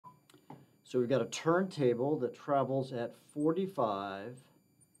So we've got a turntable that travels at 45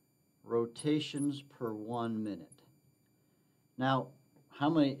 rotations per 1 minute. Now, how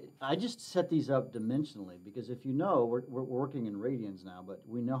many, I just set these up dimensionally because if you know, we're working in radians now, but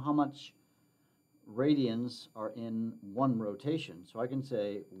we know how much radians are in one rotation. So I can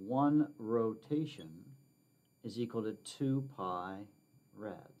say 1 rotation is equal to 2 pi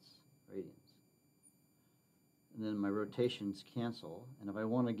radians. And then my rotations cancel. And if I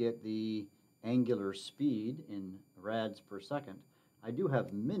want to get the angular speed in rads per second, I do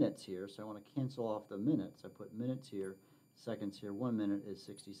have minutes here, so I want to cancel off the minutes. I put minutes here, seconds here. 1 minute is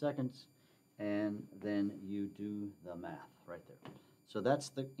 60 seconds. And then you do the math right there. So that's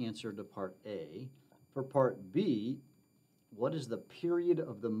the answer to part A. For part B, what is the period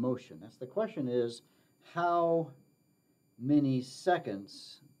of the motion? That's the question is, how many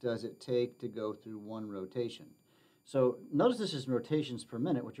seconds does it take to go through one rotation? So notice this is rotations per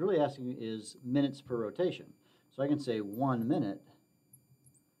minute. What you're really asking is minutes per rotation. So I can say 1 minute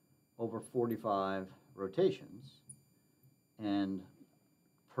over 45 rotations. And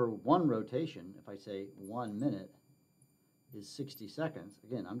per one rotation, if I say 1 minute is 60 seconds,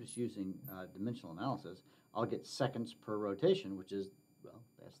 again, I'm just using dimensional analysis, I'll get seconds per rotation, which is, well,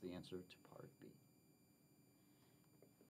 that's the answer to part